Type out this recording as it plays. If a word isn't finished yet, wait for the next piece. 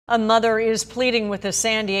A mother is pleading with the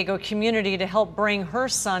San Diego community to help bring her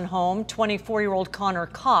son home. 24-year-old Connor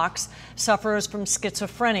Cox suffers from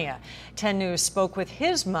schizophrenia. 10 News spoke with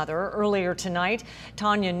his mother earlier tonight.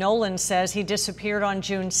 Tanya Nolan says he disappeared on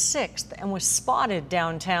June 6th and was spotted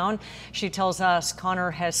downtown. She tells us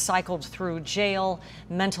Connor has cycled through jail,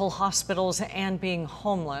 mental hospitals, and being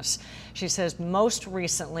homeless. She says most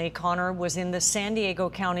recently Connor was in the San Diego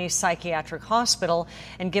County Psychiatric Hospital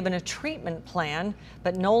and given a treatment plan,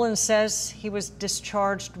 but Nolan says he was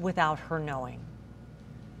discharged without her knowing.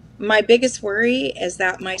 My biggest worry is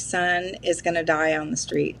that my son is going to die on the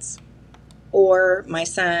streets, or my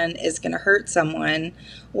son is going to hurt someone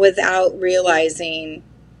without realizing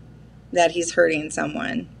that he's hurting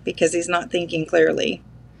someone because he's not thinking clearly.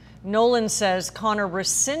 Nolan says Connor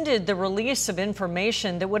rescinded the release of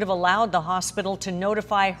information that would have allowed the hospital to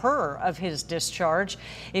notify her of his discharge.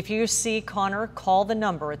 If you see Connor, call the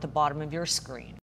number at the bottom of your screen.